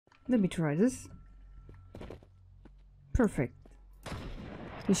Let me try this. Perfect.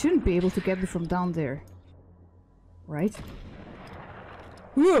 You shouldn't be able to get me from down there. Right?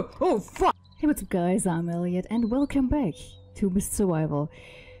 Whoa! Oh, fuck! Hey, what's up guys, I'm Elliot and welcome back to Mr. Survival.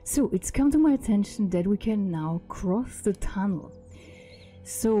 So, it's come to my attention that we can now cross the tunnel.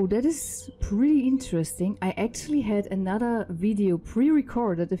 So, that is pretty interesting. I actually had another video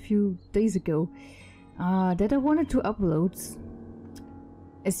pre-recorded a few days ago that I wanted to upload.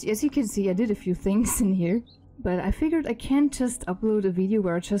 As you can see, I did a few things in here, but I figured I can't just upload a video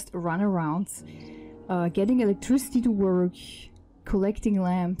where I just run around, getting electricity to work, collecting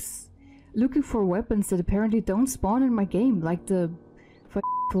lamps, looking for weapons that apparently don't spawn in my game, like the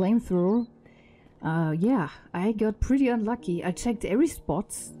flamethrower. Yeah, I got pretty unlucky. I checked every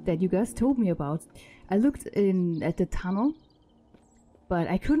spot that you guys told me about. I looked at the tunnel, but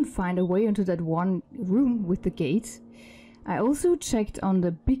I couldn't find a way into that one room with the gate. I also checked on the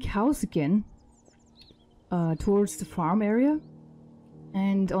big house again, towards the farm area,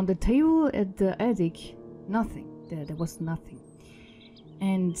 and on the table at the attic, nothing. There was nothing.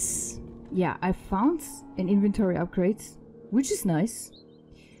 And yeah, I found an inventory upgrade, which is nice.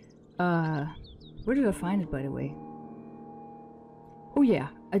 Where did I find it, by the way? Oh yeah,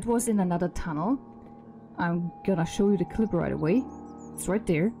 it was in another tunnel. I'm gonna show you the clip right away. It's right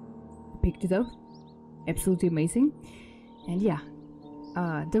there. I picked it up. Absolutely amazing. And yeah,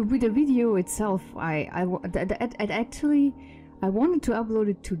 with the video itself, I wanted to upload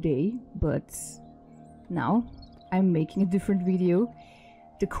it today, but now I'm making a different video.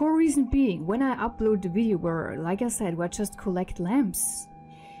 The core reason being, when I upload the video where, like I said, where I just collect lamps,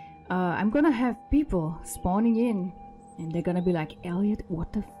 I'm gonna have people spawning in and they're gonna be like, Elliot,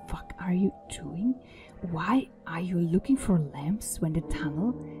 what the fuck are you doing? Why are you looking for lamps when the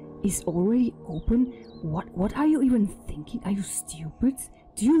tunnel is already open? What are you even thinking? Are you stupid?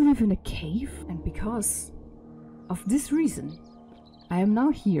 Do you live in a cave? And because of this reason, I am now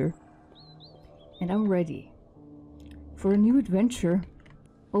here and I'm ready for a new adventure.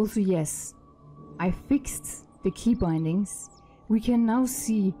 Also, yes, I fixed the key bindings. We can now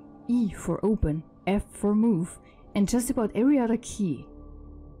see E for open, F for move, and just about every other key.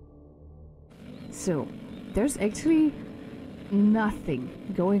 So, there's actually nothing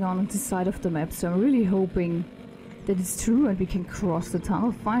going on this side of the map, so I'm really hoping that it's true and we can cross the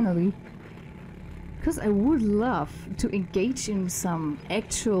tunnel finally. Because I would love to engage in some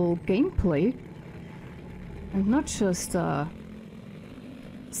actual gameplay and not just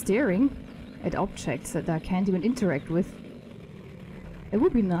staring at objects that I can't even interact with. It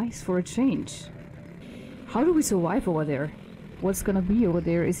would be nice for a change. How do we survive over there? What's gonna be over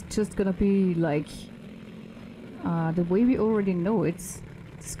there? Is it just gonna be like the way we already know it?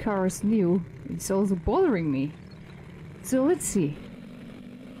 This car is new. It's also bothering me. So let's see.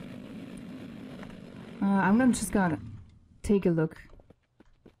 I'm just gonna take a look.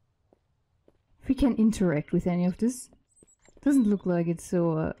 If we can interact with any of this. Doesn't look like it,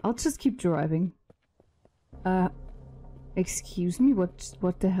 so I'll just keep driving. Excuse me?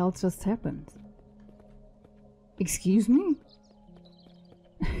 What the hell just happened? Excuse me?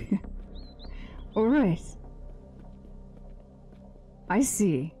 Alright. I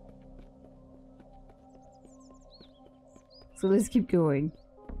see. So let's keep going.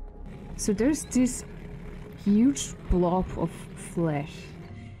 So there's this huge blob of flesh.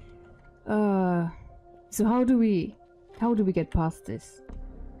 So how do we get past this?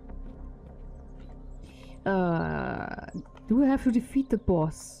 Do we have to defeat the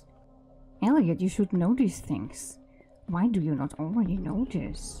boss? Elliot, you should know these things. Why do you not already know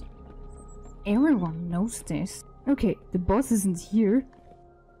this? Everyone knows this. Okay, the boss isn't here.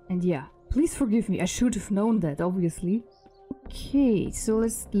 And yeah, please forgive me, I should have known that, obviously. Okay, so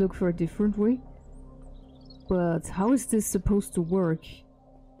let's look for a different way. But how is this supposed to work?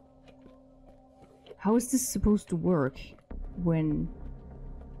 How is this supposed to work when...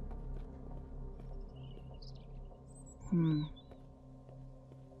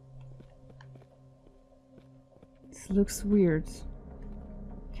 This looks weird.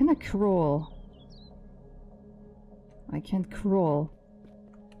 Can I crawl? I can't crawl.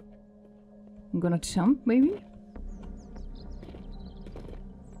 I'm gonna jump, maybe?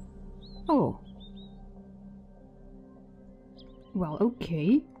 Oh. Well,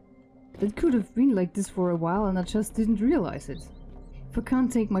 okay. That could have been like this for a while and I just didn't realize it. If I can't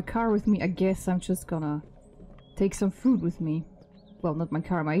take my car with me, I guess I'm just gonna take some food with me. Well, not my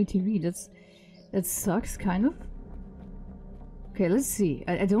car, my ATV. That sucks, kind of. Okay, let's see.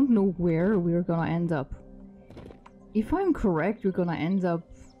 I don't know where we're gonna end up. If I'm correct, we're gonna end up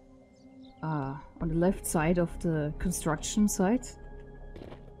on the left side of the construction site.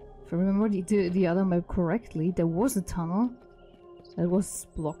 If I remember the other map correctly, there was a tunnel that was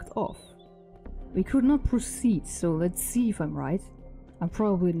blocked off. We could not proceed, so let's see if I'm right. I'm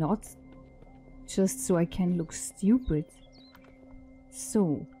probably not, just so I can look stupid.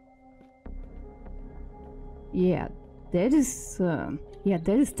 So, yeah, that is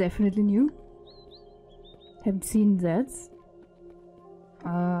definitely new. Haven't seen that.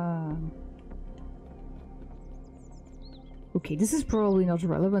 Okay, this is probably not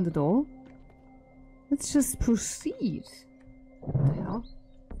relevant at all. Let's just proceed. What the hell?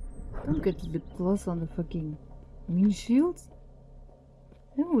 Don't get lip gloss on the fucking windshield.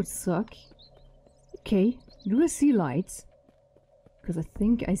 That would suck. Okay, do I see lights? Because I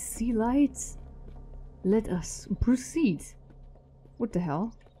think I see lights. Let us proceed. What the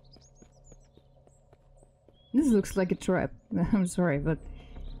hell? This looks like a trap. I'm sorry, but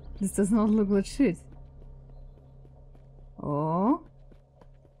this does not look like shit. Oh.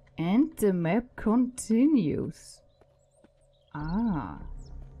 And the map continues. Ah.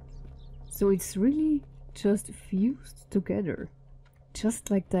 So it's really just fused together. Just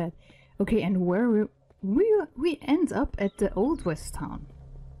like that. Okay, and where we end up at the Old West Town.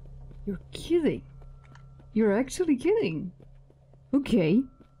 You're kidding. You're actually kidding. Okay.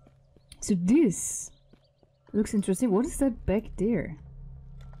 So this looks interesting. What is that back there?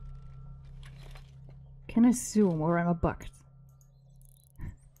 Can I zoom or am I bugged?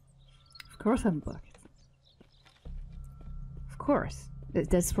 Of course I'm bugged. Of course.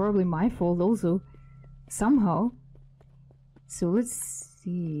 That's probably my fault also. Somehow. So let's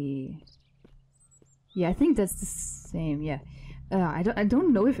see. Yeah, I think that's the same, yeah. I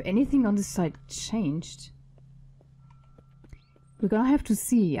don't know if anything on the side changed. We're gonna have to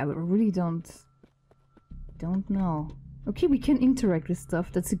see. I really don't know. Okay, we can interact with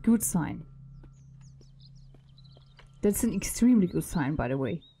stuff. That's a good sign. That's an extremely good sign, by the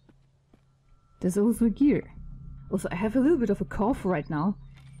way. There's also gear. Also, I have a little bit of a cough right now.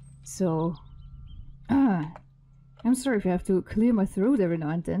 So... I'm sorry if I have to clear my throat every now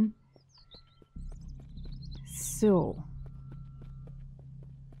and then. So...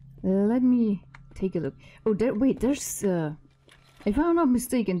 let me take a look. Oh, wait, there's... if I'm not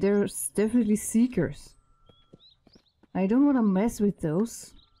mistaken, there's definitely seekers. I don't want to mess with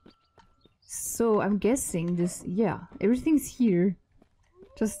those. So I'm guessing this... yeah, everything's here.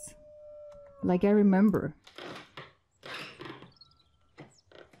 Just like I remember.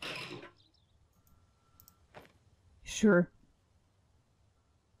 Sure.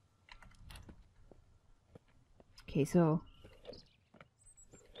 Okay, so...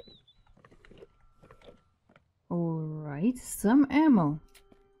 alright, some ammo.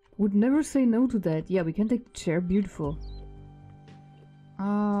 Would never say no to that. Yeah, we can take the chair. Beautiful.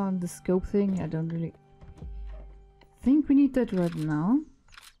 The scope thing, I don't really think we need that right now.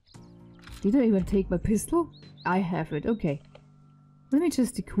 Did I even take my pistol? I have it, okay. Let me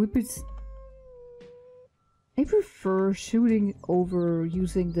just equip it. I prefer shooting over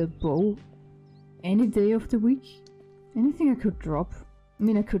using the bow any day of the week. Anything I could drop. I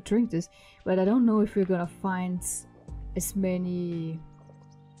mean, I could drink this, but I don't know if we're gonna find as many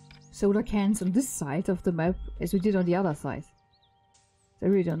soda cans on this side of the map as we did on the other side. I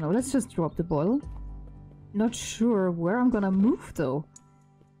really don't know. Let's just drop the bottle. Not sure where I'm gonna move though.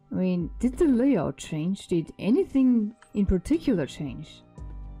 I mean, did the layout change? Did anything in particular change?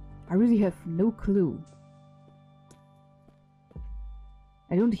 I really have no clue.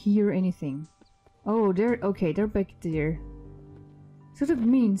 I don't hear anything. Oh, okay, they're back there. So that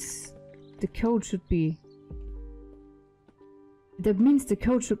means the code should be... that means the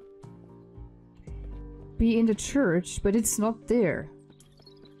code should be in the church, but it's not there.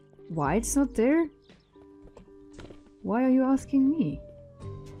 Why it's not there? Why are you asking me?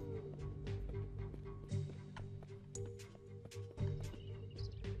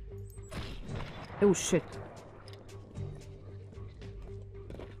 Oh shit.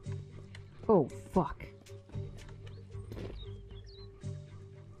 Oh fuck.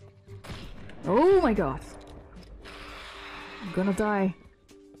 Oh my god. I'm gonna die.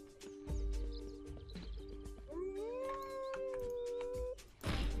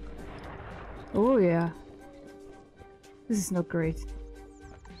 Oh yeah. This is not great.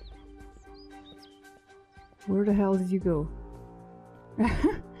 Where the hell did you go?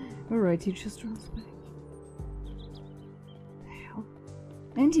 Alright, he just runs back. The hell?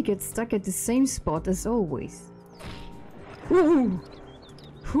 And he gets stuck at the same spot as always. Whoa!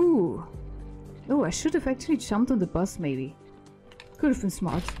 Whew! Oh, I should have actually jumped on the bus maybe. Could have been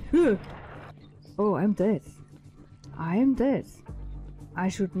smart. Oh, I'm dead. I am dead. I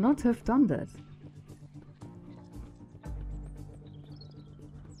should not have done that.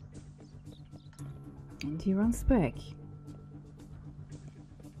 And he runs back.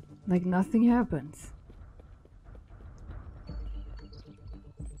 Like nothing happened.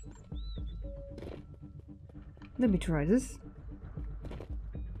 Let me try this.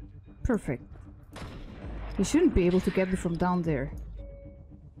 Perfect. He shouldn't be able to get me from down there.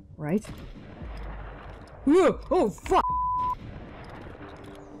 Right? Whoa! Oh, fuck!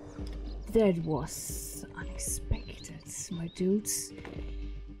 That was unexpected, my dudes.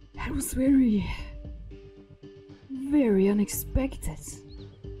 That was very unexpected.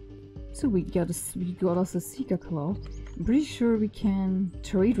 So we got us a Seeker Claw. I'm pretty sure we can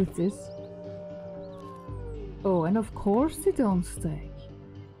trade with this. Oh, and of course they don't stack.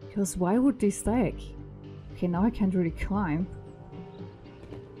 Because why would they stack? Okay, now I can't really climb.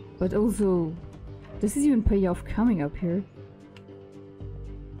 But also, does this even pay off coming up here?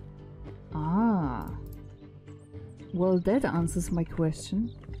 Ah. Well, that answers my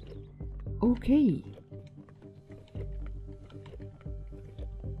question. Okay.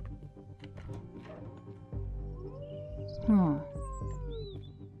 Huh.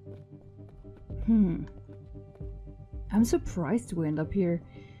 I'm surprised we end up here,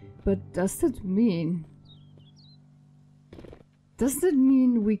 but does that mean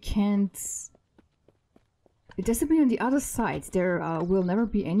we can't... Does it mean on the other side there will never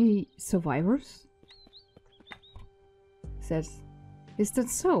be any survivors? Is that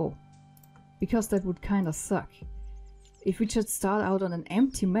so? Because that would kinda suck. If we just start out on an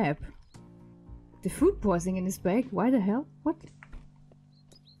empty map. The food poisoning in his bag? Why the hell? What?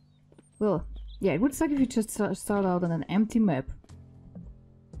 Well, yeah, it would suck if you just start out on an empty map.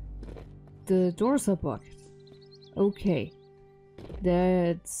 The doors are bugged. Okay.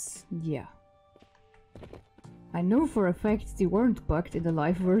 That's... yeah. I know for a fact they weren't bugged in the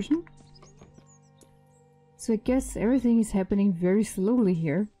live version. So I guess everything is happening very slowly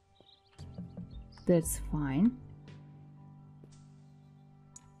here. That's fine.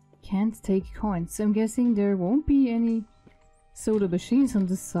 Can't take coins. So I'm guessing there won't be any soda machines on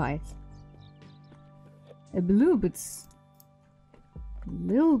this side. A little bit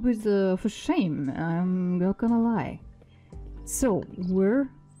of a shame, I'm not gonna lie. So, where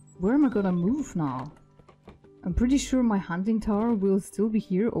am I gonna move now? I'm pretty sure my hunting tower will still be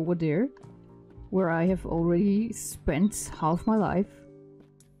here over there, where I have already spent half my life.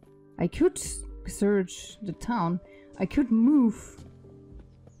 I could search the town. I could move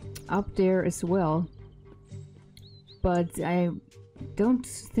up there as well, but I don't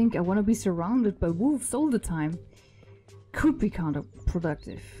think I want to be surrounded by wolves all the time. Could be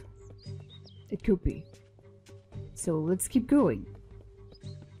counterproductive. It could be. So let's keep going.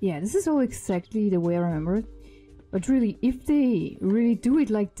 Yeah, this is all exactly the way I remember it. But really, if they really do it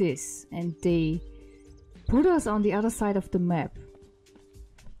like this and they put us on the other side of the map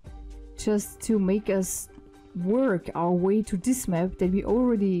just to make us work our way to this map that we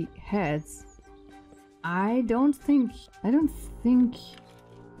already had, I don't think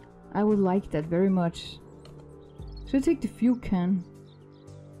I would like that very much. Should I take the fuel can?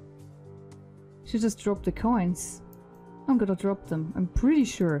 Should just drop the coins. I'm gonna drop them. I'm pretty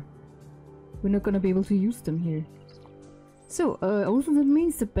sure we're not gonna be able to use them here. So, also that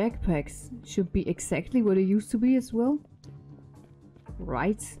means the backpacks should be exactly what they used to be as well.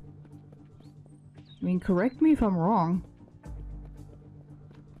 Right? I mean, correct me if I'm wrong.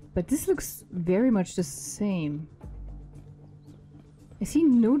 But this looks very much the same. I see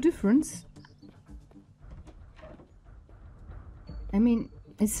no difference. I mean,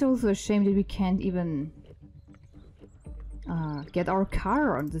 it's also a shame that we can't even get our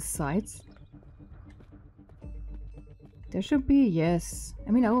car on this side. There should be, yes.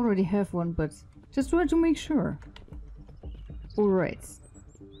 I mean, I already have one, but just wanted to make sure. Alright.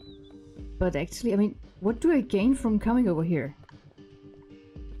 But actually, I mean, what do I gain from coming over here?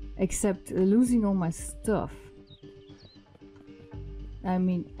 Except losing all my stuff. I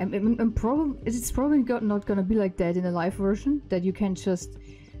mean, it's probably not gonna be like that in the live version, that you can just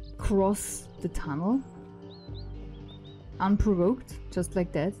cross the tunnel unprovoked, just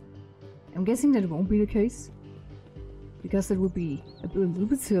like that. I'm guessing that won't be the case, because that would be a little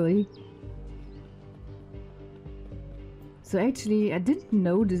bit silly. So actually, I didn't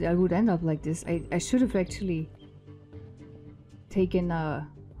know that I would end up like this. I should have actually taken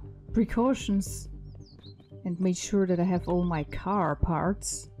precautions and made sure that I have all my car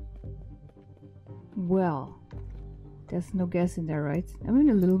parts. Well, there's no gas in there, right? I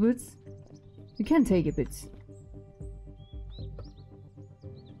mean, a little bit. You can take a bit.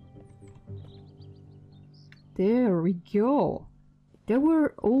 There we go. There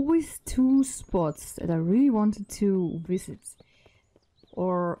were always two spots that I really wanted to visit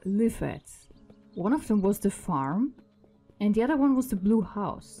or live at. One of them was the farm, and the other one was the blue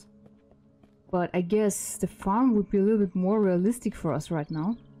house. But I guess the farm would be a little bit more realistic for us right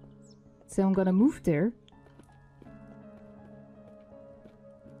now. So I'm gonna move there.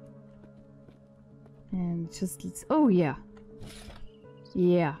 And just let's... Oh yeah.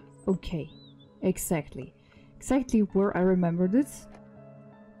 Yeah, okay. Exactly. Exactly where I remembered it.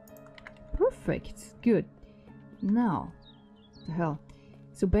 Perfect. Good. Now. What the hell.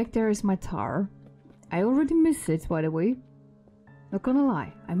 So back there is my tower. I already miss it, by the way. Not gonna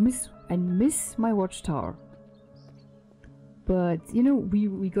lie. I miss my watchtower. But, you know,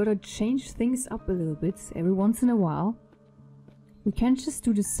 we gotta change things up a little bit every once in a while. We can't just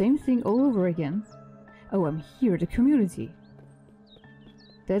do the same thing all over again. Oh, I'm here, the community.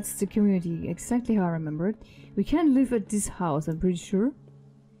 That's the community, exactly how I remember it. We can live at this house, I'm pretty sure.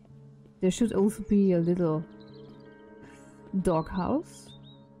 There should also be a little dog house.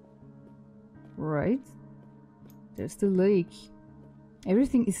 Right. There's the lake.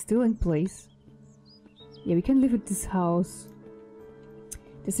 Everything is still in place. Yeah, we can live at this house.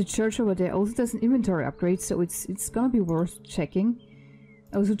 There's a church over there. Also, there's an inventory upgrade, so it's gonna be worth checking.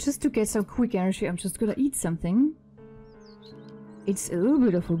 Also, just to get some quick energy, I'm just gonna eat something. It's a little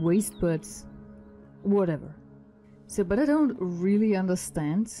bit of a waste, but whatever. So, but I don't really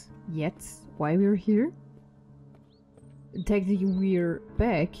understand yet why we're here. Technically, we're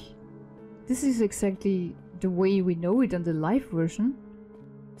back. This is exactly the way we know it on the live version.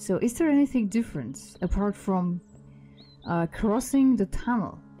 So, is there anything different apart from crossing the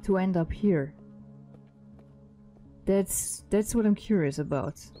tunnel to end up here? That's what I'm curious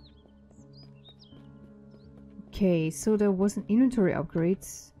about. Okay, so there was an inventory upgrade.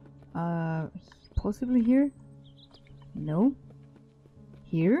 Possibly here? No?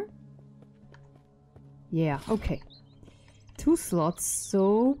 Here? Yeah, okay. 2 slots,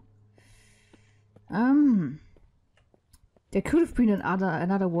 so... There could have been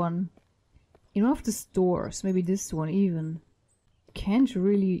another one in one of the stores, maybe this one even. Can't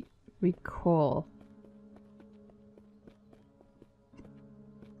really recall.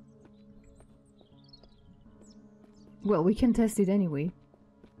 Well, we can test it anyway.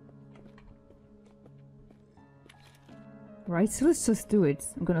 Right, so let's just do it.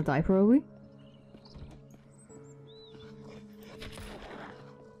 I'm gonna die probably.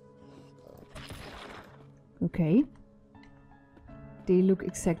 Okay. They look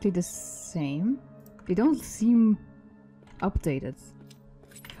exactly the same. They don't seem updated.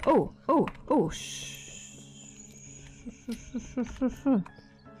 Oh, oh, oh,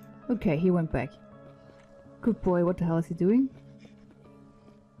 okay, he went back. Good boy, what the hell is he doing?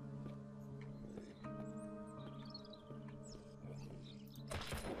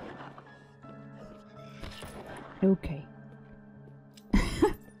 Okay.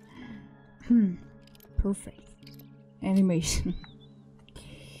 Perfect. Animation.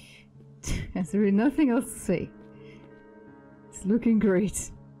 There's really nothing else to say. It's looking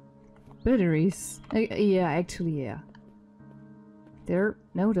great. Batteries. Yeah, actually, yeah. There.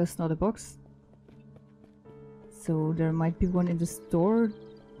 No, that's not a box. So there might be one in the store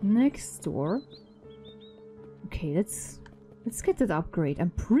next door. Okay, let's get that upgrade.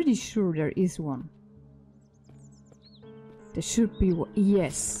 I'm pretty sure there is one. There should be one.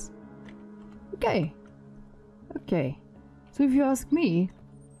 Yes. Okay. Okay. So if you ask me,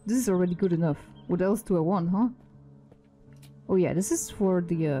 this is already good enough. What else do I want, huh? Oh yeah, this is for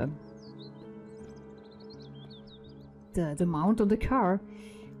the mount on the car,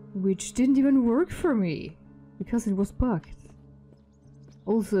 which didn't even work for me because it was bugged.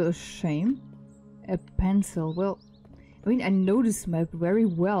 Also a shame. A pencil. Well, I mean, I know this map very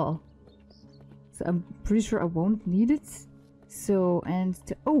well, so I'm pretty sure I won't need it. So, and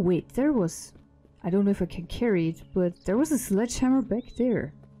oh wait, there was, I don't know if I can carry it, but there was a sledgehammer back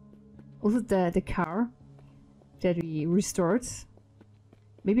there. Also the car that we restored.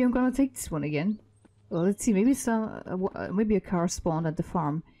 Maybe I'm gonna take this one again. Well, let's see, maybe maybe a car spawned at the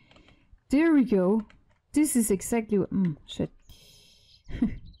farm. There we go. This is exactly what... shit.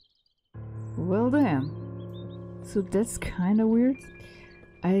 Well, damn. So that's kinda weird.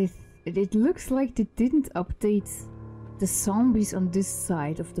 It looks like they didn't update the zombies on this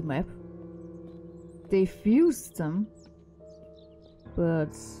side of the map. They fused them.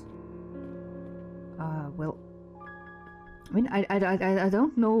 But... well... I mean, I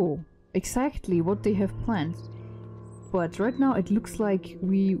don't know exactly what they have planned. But right now it looks like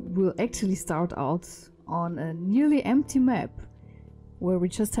we will actually start out on a nearly empty map, where we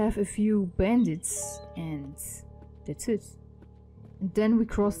just have a few bandits and that's it. And then we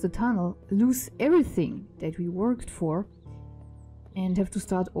cross the tunnel, lose everything that we worked for, and have to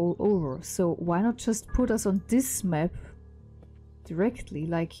start all over. So why not just put us on this map directly,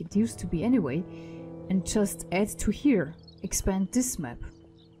 like it used to be anyway, and just add to here, expand this map.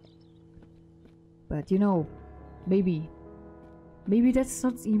 But you know, maybe that's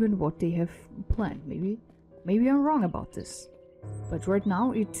not even what they have planned. Maybe I'm wrong about this. But right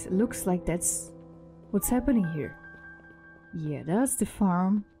now it looks like that's what's happening here. Yeah, that's the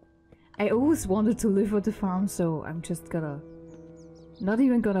farm. I always wanted to live at the farm, so I'm just not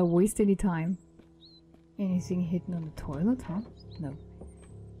even gonna waste any time. Anything hidden on the toilet, huh? No.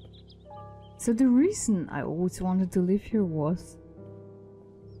 So the reason I always wanted to live here was,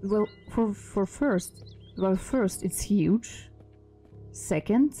 well, first it's huge.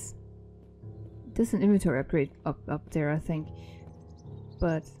 Second, there's an inventory upgrade up there, I think.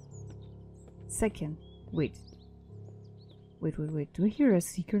 But second, wait. Do I hear a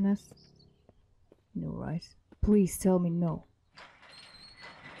seeker nest? No, right? Please tell me no.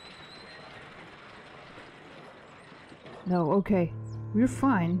 No, okay. We're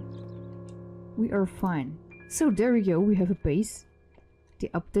fine. We are fine. So there we go, we have a base. They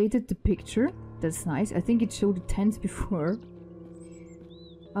updated the picture. That's nice. I think it showed the tent before.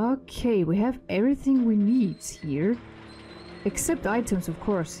 Okay, we have everything we need here. Except items, of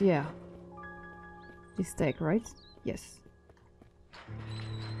course, yeah. This stack, right? Yes.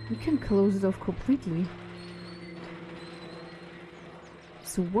 We can close it off completely.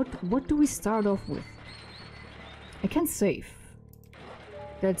 So what do we start off with? I can save.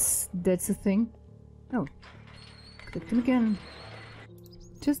 That's a thing. Oh. Click them again.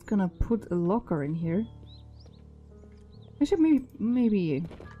 Just gonna put a locker in here. I should maybe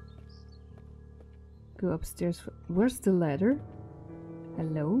go upstairs. Where's the ladder?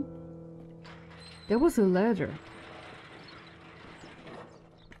 Hello? There was a ladder.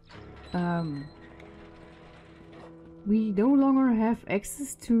 We no longer have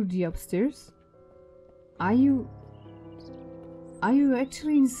access to the upstairs? Are you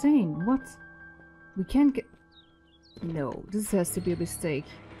actually insane? What? We can't get... No, this has to be a mistake.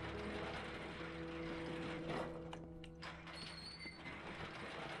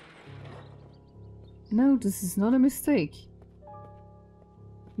 No, this is not a mistake.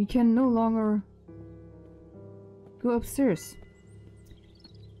 We can no longer go upstairs.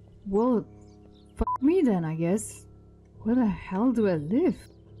 Well, fuck me then, I guess. Where the hell do I live?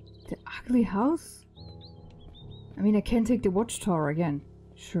 The ugly house? I mean, I can take the watchtower again.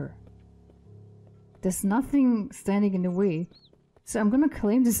 Sure. There's nothing standing in the way. So I'm gonna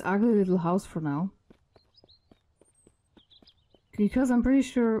claim this ugly little house for now. Because I'm pretty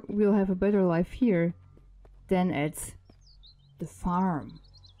sure we'll have a better life here than at the farm.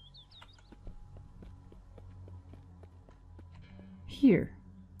 Here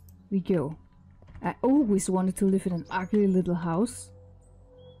we go. I always wanted to live in an ugly little house.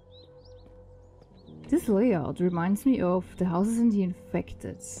 This layout reminds me of the houses in the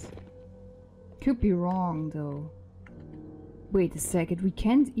Infected. Could be wrong though. Wait a second, we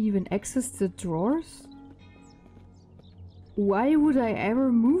can't even access the drawers? Why would I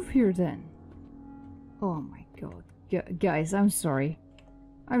ever move here then? Oh my god. Guys, I'm sorry.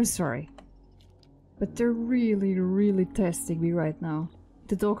 I'm sorry. But they're really testing me right now.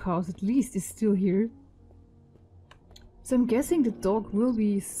 The doghouse at least is still here. So I'm guessing the dog will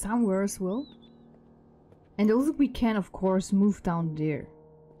be somewhere as well. And also we can of course move down there.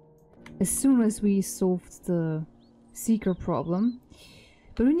 As soon as we solved the seeker problem.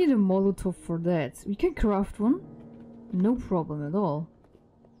 But we need a Molotov for that. We can craft one. No problem at all.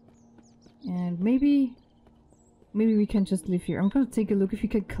 And maybe we can just live here. I'm gonna take a look if we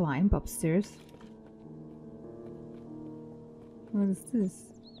can climb upstairs. What is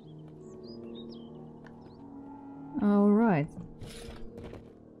this? Alright.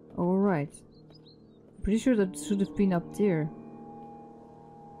 Alright. Pretty sure that should have been up there.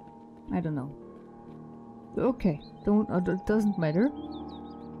 I don't know. Okay, it doesn't matter.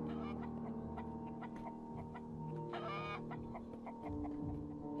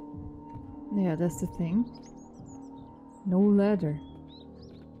 Yeah, that's the thing. No ladder.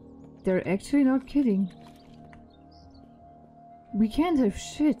 They're actually not kidding. We can't have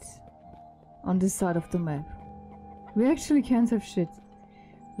shit on this side of the map. We actually can't have shit.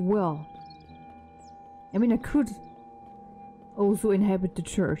 Well, I mean, I could also inhabit the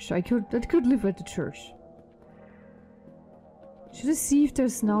church. I could live at the church. Should I see if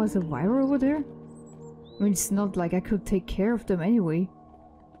there's now a survivor over there? I mean, it's not like I could take care of them anyway.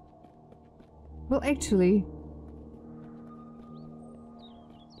 Well, actually,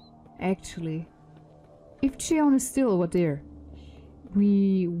 if Cheon is still over there,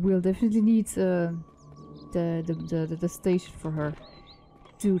 we will definitely need the station for her.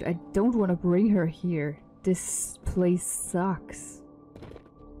 Dude, I don't want to bring her here. This place sucks.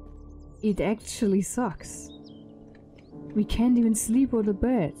 It actually sucks. We can't even sleep on the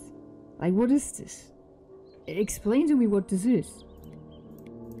bed. Like, what is this? Explain to me what this is.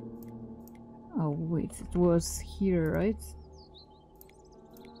 Oh wait, it was here, right?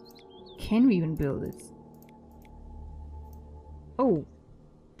 Can we even build it? Oh,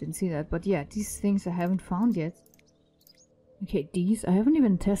 didn't see that, but yeah, these things I haven't found yet. Okay, these, I haven't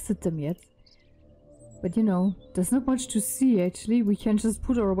even tested them yet. But you know, there's not much to see actually. We can just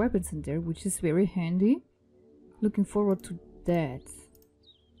put our weapons in there, which is very handy. Looking forward to that.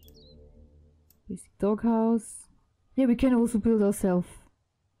 Basic doghouse. Yeah, we can also build ourselves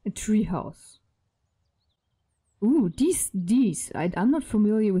a tree house. Ooh, these. I'm not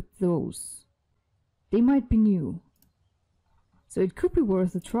familiar with those. They might be new. So it could be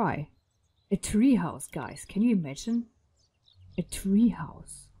worth a try. A tree house, guys. Can you imagine? A tree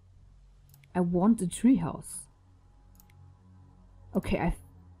house. I want a tree house. Okay, I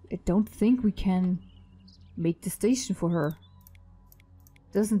don't think we can make the station for her.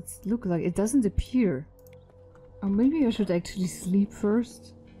 Doesn't look like it. Doesn't appear. Or maybe I should actually sleep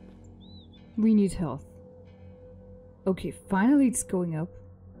first. We need health. Okay, finally it's going up.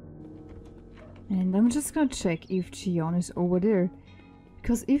 And I'm just gonna check if Gion is over there.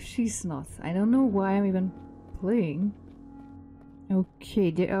 Because if she's not, I don't know why I'm even playing. Okay,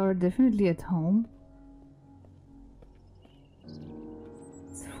 they are definitely at home.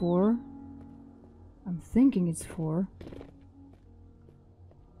 It's 4. I'm thinking it's 4.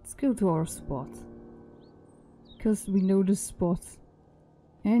 Let's go to our spot. Because we know the spot.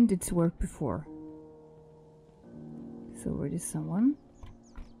 And it's worked before. So where is someone?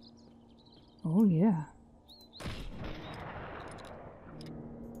 Oh yeah.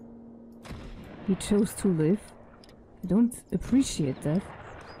 He chose to live. I don't appreciate that.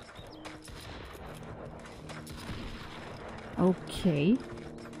 Okay.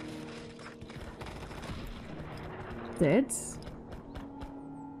 That's...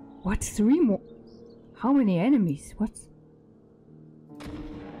 What? 3 more? How many enemies? What?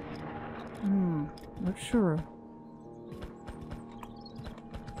 Not sure.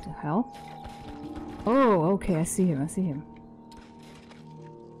 What the hell? Oh, okay, I see him, I see him.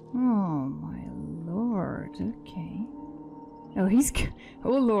 Oh my lord, okay. Oh,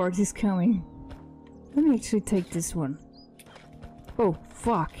 oh lord, he's coming. Let me actually take this one. Oh,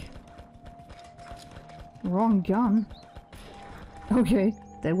 fuck. Wrong gun. Okay,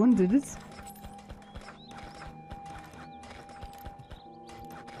 that one did it.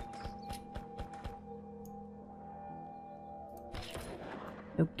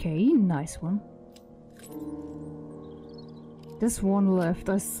 Okay, nice one. There's one left,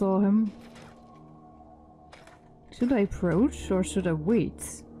 I saw him. Should I approach or should I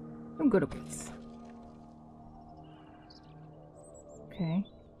wait? I'm gonna wait. Okay.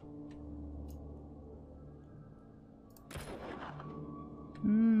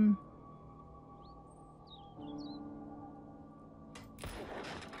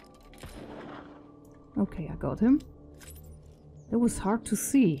 Okay, I got him. It was hard to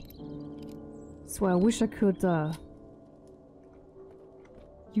see. That's why I wish I could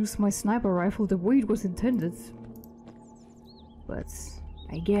use my sniper rifle the way it was intended. But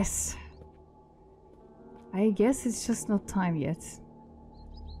I guess it's just not time yet.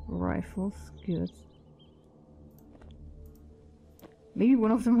 Rifles, good. Maybe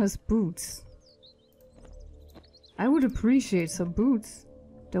one of them has boots. I would appreciate some boots.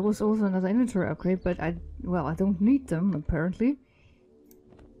 There was also another inventory upgrade, but I don't need them, apparently.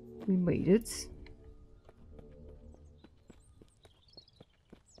 We made it.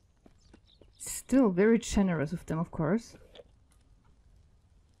 Still very generous of them, of course.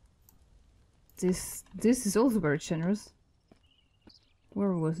 This is also very generous.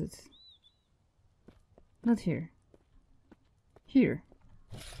 Where was it? Not here. Here.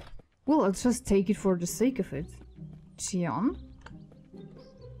 Well, I'll just take it for the sake of it. Gion?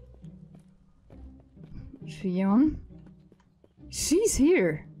 Gion? She's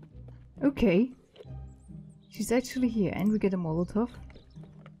here! Okay. She's actually here, and we get a Molotov.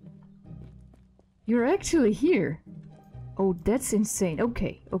 You're actually here! Oh, that's insane.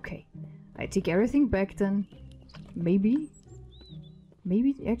 Okay, okay. I take everything back then. Maybe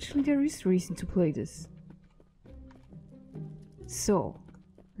actually there is reason to play this. So,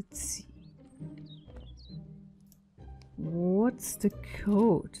 let's see. What's the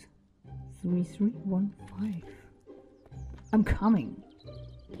code? 3315. I'm coming.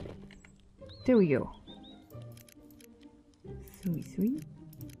 There we go.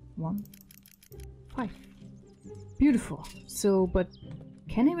 3315. Beautiful. So, but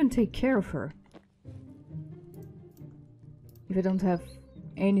can't even take care of her if I don't have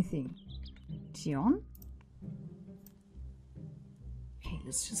anything. Tion? Okay,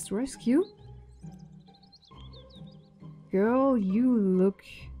 let's just rescue. Girl, you look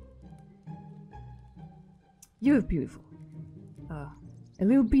beautiful. A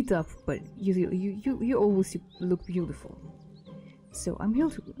little beat up, but you always look beautiful. So I'm here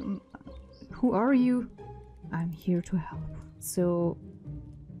to. Who are you? I'm here to help. So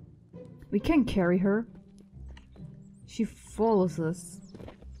we can carry her. She follows us.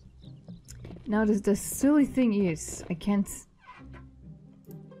 Now the silly thing is, I can't.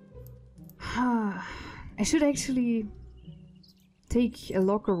 I should actually take a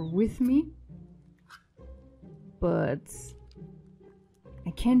locker with me, but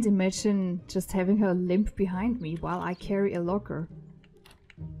I can't imagine just having her limp behind me while I carry a locker.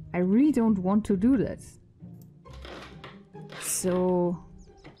 I really don't want to do that. So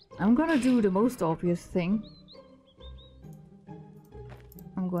I'm gonna do the most obvious thing.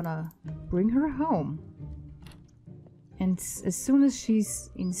 I'm gonna bring her home. And as soon as she's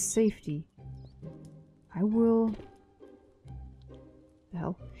in safety, I will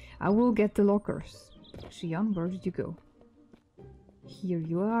get the lockers. Xian, where did you go? Here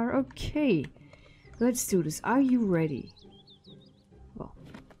you are. Okay. Let's do this. Are you ready? Well,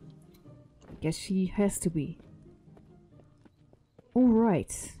 I guess she has to be.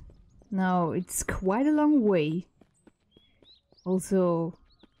 Alright. Now, it's quite a long way. Also,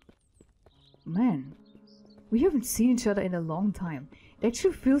 man, we haven't seen each other in a long time. It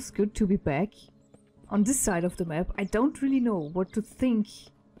actually feels good to be back on this side of the map. I don't really know what to think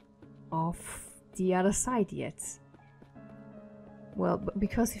of the other side yet. Well,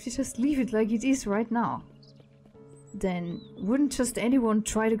 because if you just leave it like it is right now, then wouldn't just anyone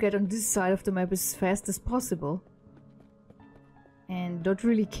try to get on this side of the map as fast as possible? And not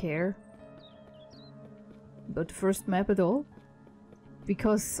really care about the first map at all?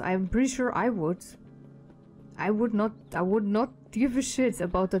 Because I'm pretty sure I would. I would not give a shit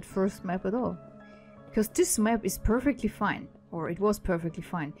about that first map at all. Because this map is perfectly fine. Or it was perfectly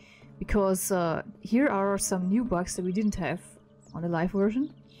fine. Because here are some new bugs that we didn't have on the live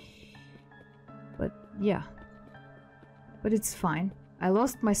version. But yeah. But it's fine. I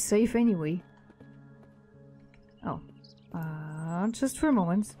lost my save anyway. Oh. Just for a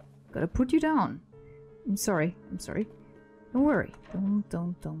moment. Gotta put you down. I'm sorry. I'm sorry. Don't worry.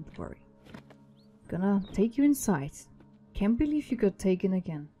 Don't worry. Gonna take you inside. Can't believe you got taken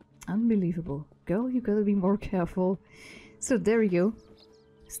again. Unbelievable. Girl, you gotta be more careful. So there you go.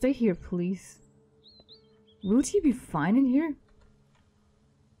 Stay here, please. Will she be fine in here?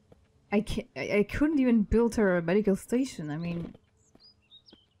 I couldn't even build her a medical station. I mean,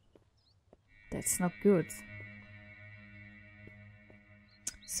 that's not good.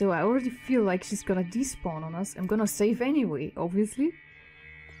 So I already feel like she's gonna despawn on us. I'm gonna save anyway, obviously.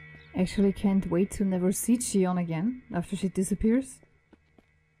 Actually can't wait to never see Xion again after she disappears.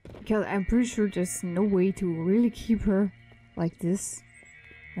 Because I'm pretty sure there's no way to really keep her like this.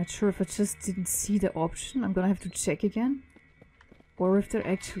 Not sure if I just didn't see the option. I'm gonna have to check again. Or if there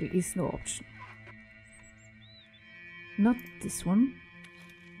actually is no option. Not this one.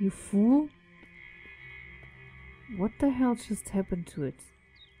 You fool. What the hell just happened to it?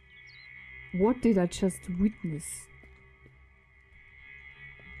 What did I just witness?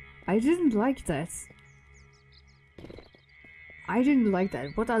 I didn't like that. I didn't like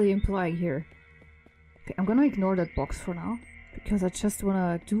that. What are they implying here? Okay, I'm gonna ignore that box for now. Because I just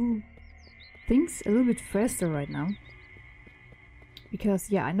wanna do things a little bit faster right now. Because,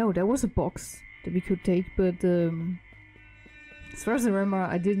 yeah, I know there was a box that we could take, but as far as I remember,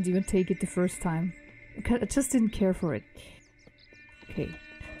 I didn't even take it the first time. I just didn't care for it. Okay.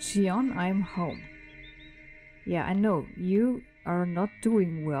 Xion, I'm home. Yeah, I know, you are not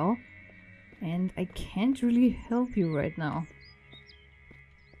doing well, and I can't really help you right now.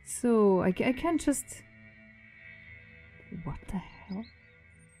 So, I can't just... What the hell?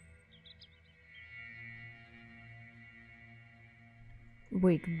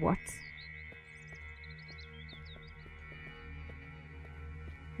 Wait, what?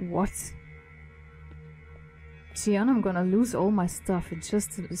 What? Xion, I'm gonna lose all my stuff in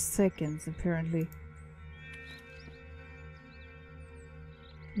just a second, apparently.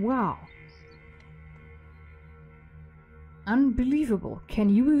 Wow. Unbelievable. Can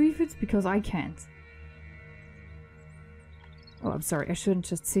you believe it? Because I can't. Oh, I'm sorry. I shouldn't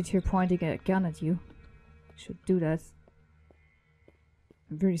just sit here pointing a gun at you. I should do that.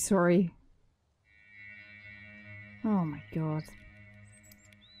 I'm very sorry. Oh my god.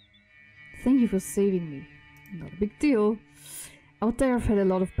 Thank you for saving me. Not a big deal. Out there I've had a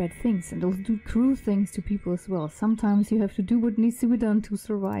lot of bad things and also do cruel things to people as well. Sometimes you have to do what needs to be done to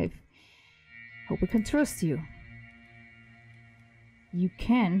survive. Hope I can trust you. You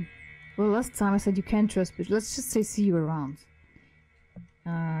can. Well, last time I said you can trust, but let's just say see you around.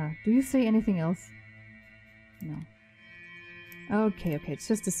 Do you say anything else? No. Okay, it's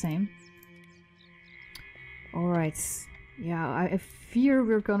just the same. Alright. Yeah, I fear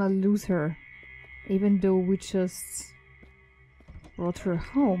we're gonna lose her. Even though we just brought her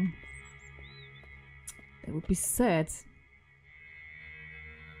home. That would be sad.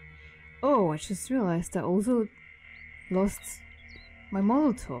 Oh, I just realized I also lost my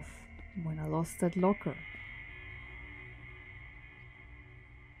Molotov when I lost that locker.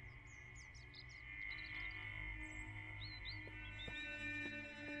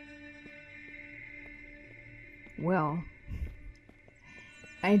 Well,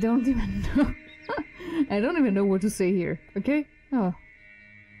 I don't even know. I don't even know what to say here, okay? Oh.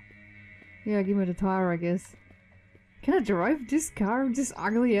 Yeah, give me the tire, I guess. Can I drive this car? This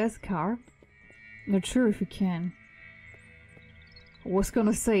ugly ass car? Not sure if you can. I was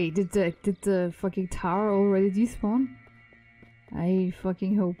gonna say, did the fucking tower already despawn? I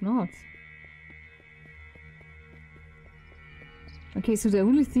fucking hope not. Okay, so the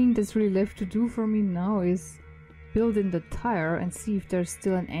only thing that's really left to do for me now is build in the tire and see if there's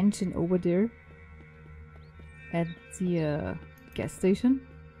still an engine over there at the gas station.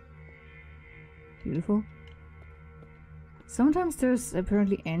 Beautiful. Sometimes there's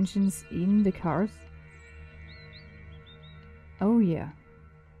apparently engines in the cars. Oh yeah.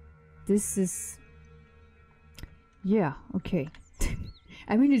 This is... yeah, okay.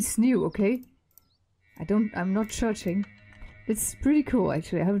 I mean, it's new, okay? I'm not judging. It's pretty cool,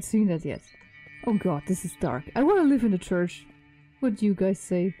 actually. I haven't seen that yet. Oh god, this is dark. I want to live in the church. What do you guys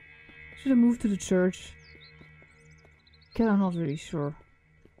say? Should I move to the church? Okay, I'm not really sure.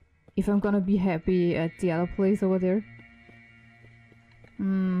 If I'm gonna be happy at the other place over there.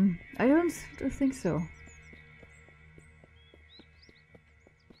 I don't think so.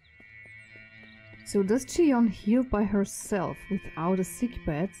 So does Cheon heal by herself without a sick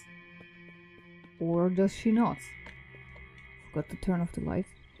bed? Or does she not? Forgot to turn off the light.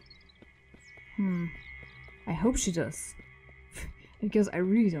 I hope she does. Because I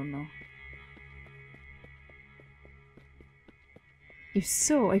really don't know. If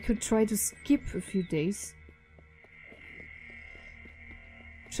so, I could try to skip a few days.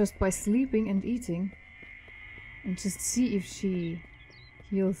 Just by sleeping and eating. And just see if she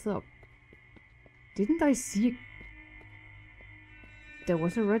heals up. Didn't I see... there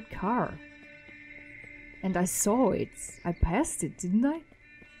was a red car. And I saw it. I passed it, didn't I?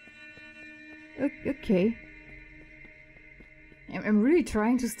 Okay. I'm really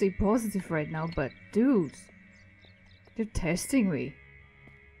trying to stay positive right now, but dude, they're testing me.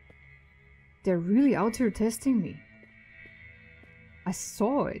 They're really out here testing me. I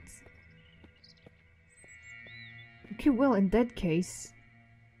saw it. Okay, well, in that case,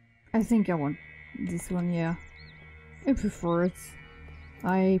 I think I want this one, yeah. I prefer it.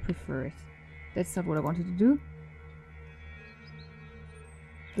 I prefer it. That's not what I wanted to do.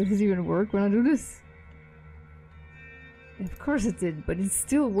 Does it even work when I do this? Of course it did, but it's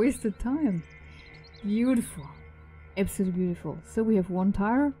still wasted time. Beautiful. Absolutely beautiful. So we have one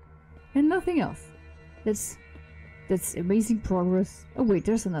tire and nothing else. That's amazing progress. Oh wait,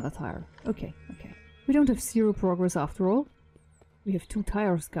 there's another tire. Okay. We don't have zero progress after all. We have 2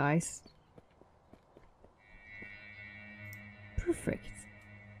 tires, guys. Perfect.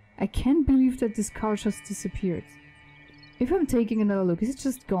 I can't believe that this car just disappeared. If I'm taking another look, is it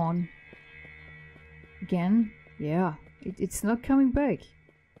just gone? Again? Yeah, it's not coming back.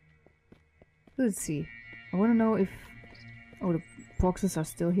 Let's see. I want to know if... oh, the boxes are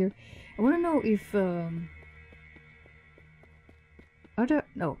still here. I want to know if... are there...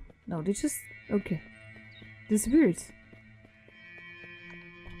 no, they just... okay. Disappeared.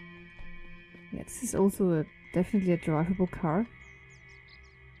 Yeah, this is also definitely a drivable car.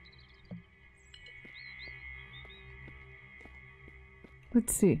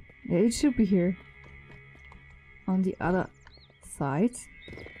 Let's see. Yeah, it should be here. On the other side.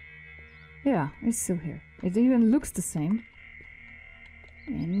 Yeah, it's still here. It even looks the same.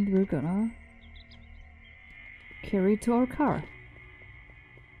 And we're gonna carry it to our car.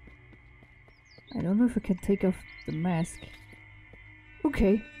 I don't know if I can take off the mask.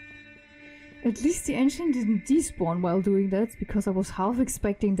 Okay. At least the engine didn't despawn while doing that, because I was half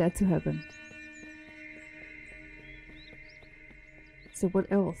expecting that to happen. So what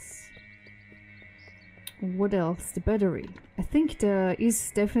else? What else? The battery. I think there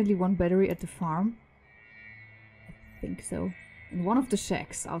is definitely one battery at the farm. think so. In one of the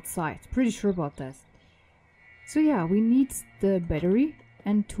shacks outside. Pretty sure about that. So yeah, we need the battery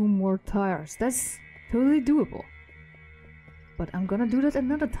and 2 more tires. That's totally doable. But I'm gonna do that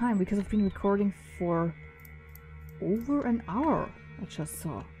another time because I've been recording for over an hour, I just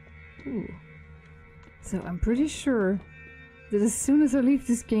saw. Ooh. So I'm pretty sure that as soon as I leave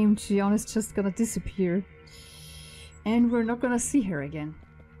this game, Gion is just gonna disappear. And we're not gonna see her again.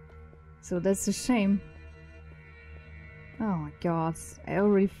 So that's a shame. Oh my god, I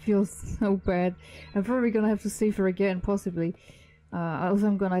already feel so bad. I'm probably gonna have to save her again, possibly. Also,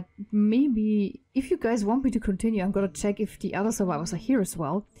 I'm gonna maybe, if you guys want me to continue, I'm gonna check if the other survivors are here as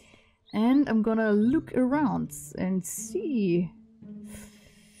well. And I'm gonna look around and see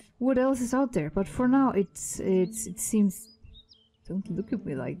what else is out there. But for now, it seems... Don't look at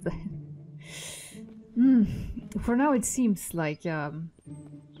me like that. For now, it seems like nothing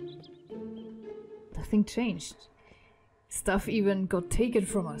changed. Stuff even got taken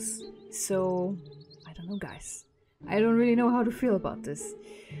from us. So, I don't know, guys. I don't really know how to feel about this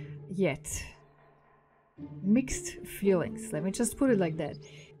yet. Mixed feelings. Let me just put it like that.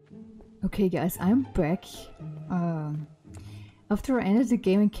 Okay, guys, I'm back. After I ended the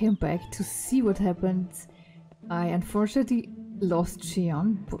game and came back to see what happened, I unfortunately lost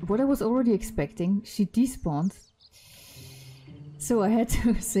Xian. What I was already expecting, she despawned. So I had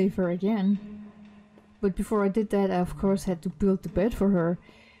to save her again. But before I did that, I of course had to build the bed for her,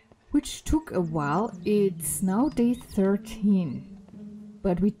 which took a while. It's now day 13,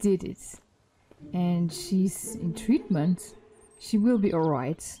 but we did it. And she's in treatment. She will be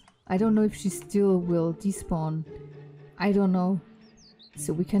alright. I don't know if she still will despawn. I don't know.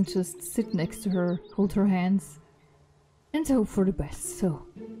 So we can just sit next to her, hold her hands, and hope for the best. So,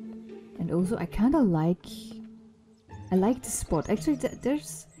 and also I kind of like... I like the spot. Actually,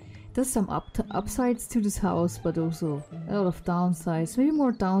 there's some upsides to this house, but also a lot of downsides. Maybe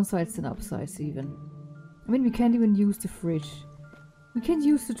more downsides than upsides even. I mean, we can't even use the fridge. We can't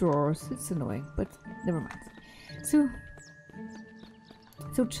use the drawers. It's annoying, but never mind.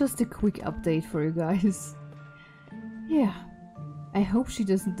 So just a quick update for you guys. Yeah, I hope she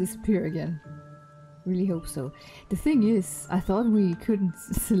doesn't disappear again. Really hope so. The thing is, I thought we couldn't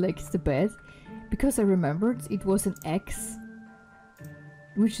select the bed because I remembered it was an X,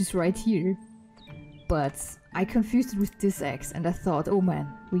 which is right here, but I confused it with this X and I thought, oh man,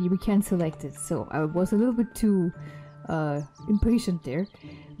 we can't select it. So I was a little bit too impatient there,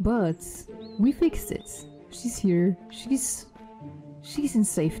 but we fixed it. She's here, she's in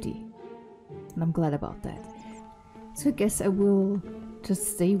safety, and I'm glad about that. So I guess I will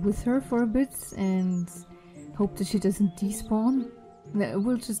just stay with her for a bit and hope that she doesn't despawn.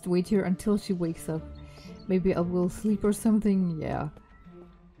 We'll just wait here until she wakes up. Maybe I will sleep or something, yeah.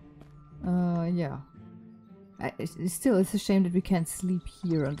 Yeah. Still, it's a shame that we can't sleep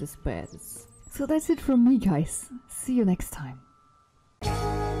here on this bed. So that's it from me, guys. See you next time.